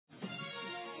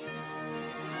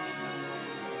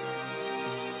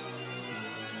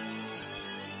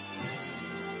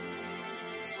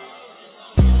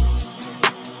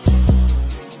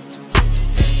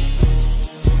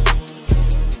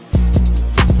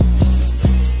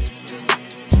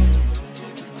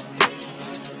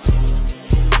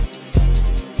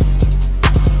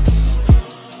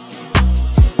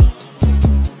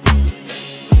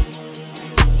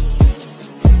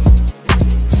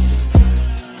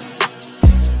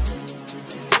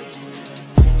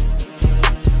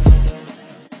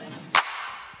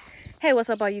Hey, what's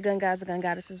up, all you gun guys and gun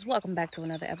goddesses? Welcome back to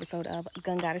another episode of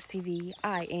Gun Goddess TV.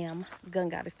 I am Gun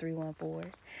Goddess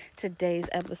 314. Today's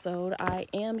episode, I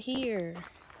am here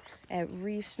at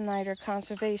Reef Snyder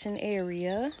Conservation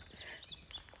Area.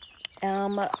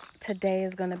 Today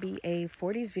is going to be a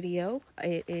 40s video.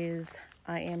 I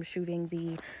am shooting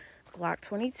the Glock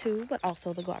 22, but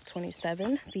also the Glock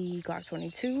 27. The Glock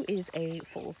 22 is a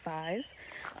full size,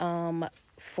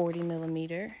 40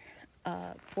 millimeter,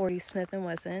 40 Smith &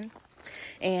 Wesson.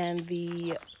 And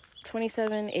the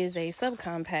 27 is a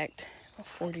subcompact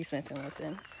 40 Smith &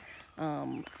 Wesson.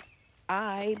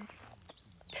 I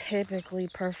typically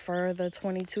prefer the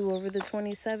 22 over the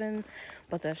 27,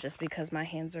 but that's just because my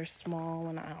hands are small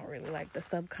and I don't really like the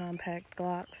subcompact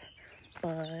Glocks.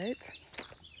 But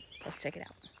let's check it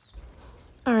out.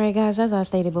 Alright guys, as I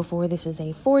stated before, this is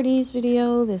a 40s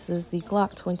video. This is the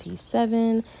Glock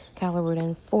 27 calibered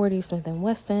in 40 Smith &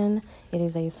 Wesson. It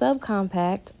is a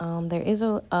subcompact. There is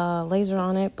a laser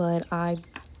on it, but I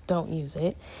don't use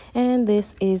it. And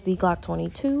this is the Glock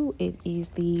 22. It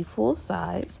is the full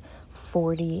size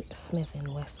 40 Smith &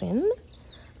 Wesson.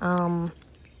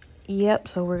 Yep,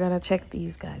 so we're gonna check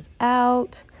these guys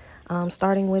out.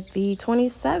 Starting with the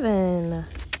 27.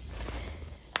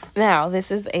 Now,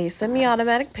 this is a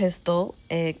semi-automatic pistol.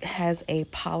 It has a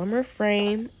polymer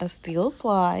frame, a steel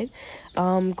slide.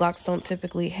 Glocks don't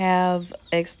typically have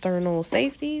external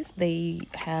safeties. They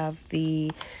have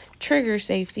the trigger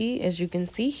safety. As you can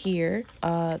see here,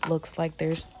 it looks like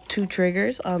there's two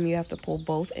triggers. You have to pull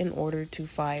both in order to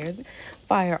fire the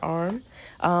firearm.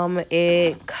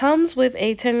 It comes with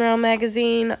a 10-round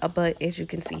magazine, but as you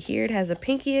can see here, it has a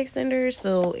pinky extender,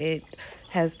 so it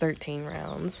has 13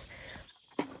 rounds.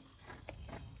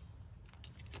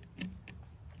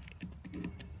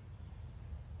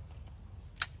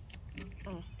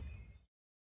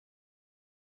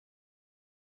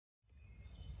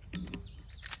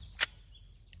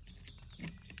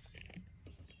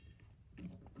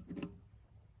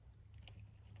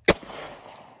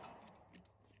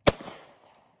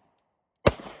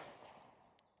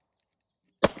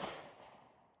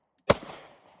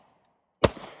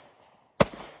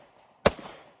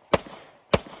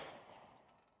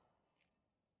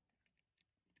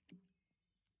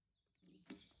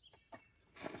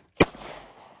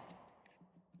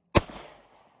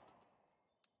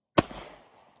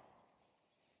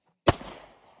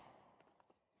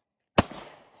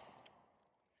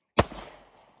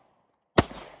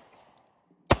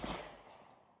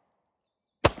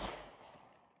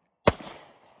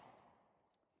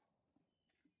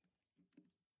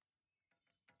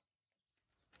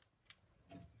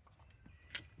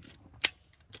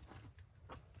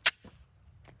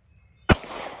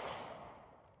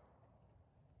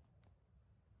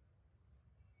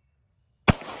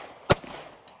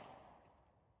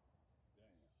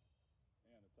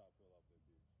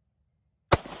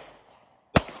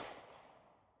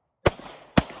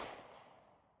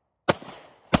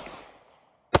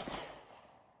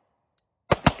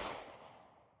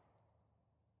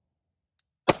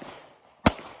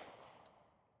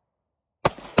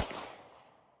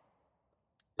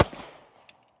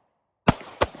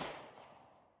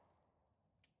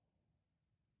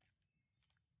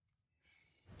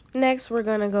 Next, we're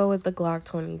going to go with the Glock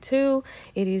 22.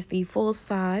 It is the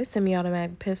full-size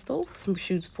semi-automatic pistol.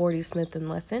 Shoots 40 Smith &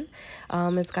 Wesson.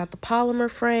 It's got the polymer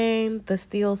frame, the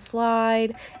steel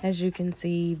slide, as you can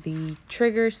see, the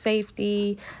trigger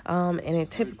safety, and it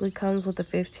typically comes with a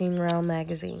 15-round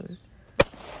magazine.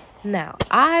 Now,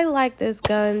 I like this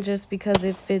gun just because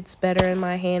it fits better in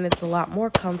my hand. It's a lot more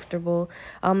comfortable.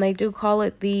 They do call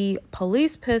it the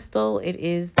police pistol. It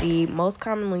is the most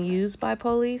commonly used by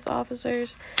police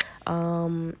officers.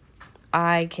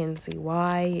 I can see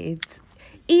why. It's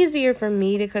easier for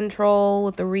me to control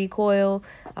with the recoil.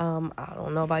 I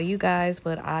don't know about you guys,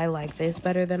 but I like this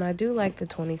better than I do like the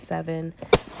 27.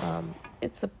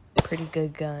 It's a pretty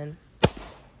good gun.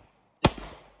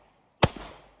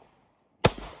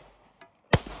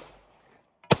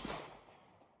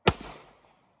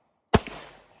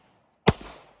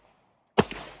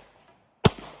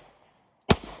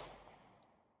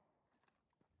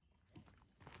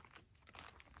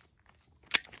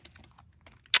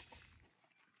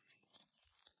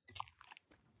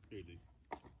 Here, D.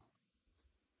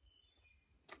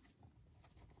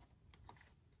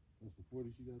 That's the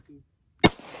 40 she got too?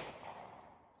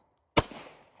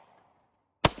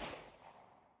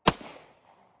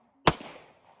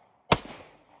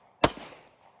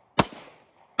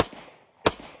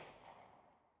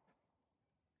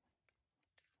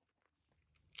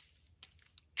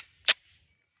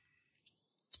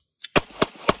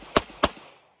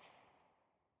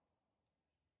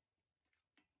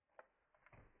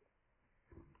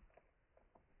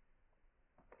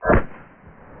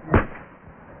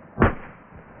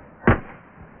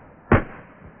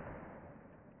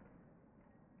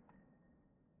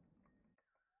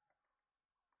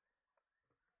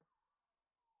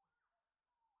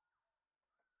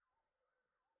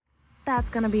 That's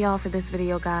gonna be all for this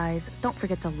video, guys. Don't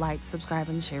forget to like, subscribe,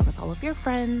 and share with all of your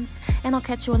friends. And I'll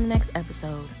catch you on the next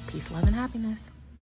episode. Peace, love, and happiness.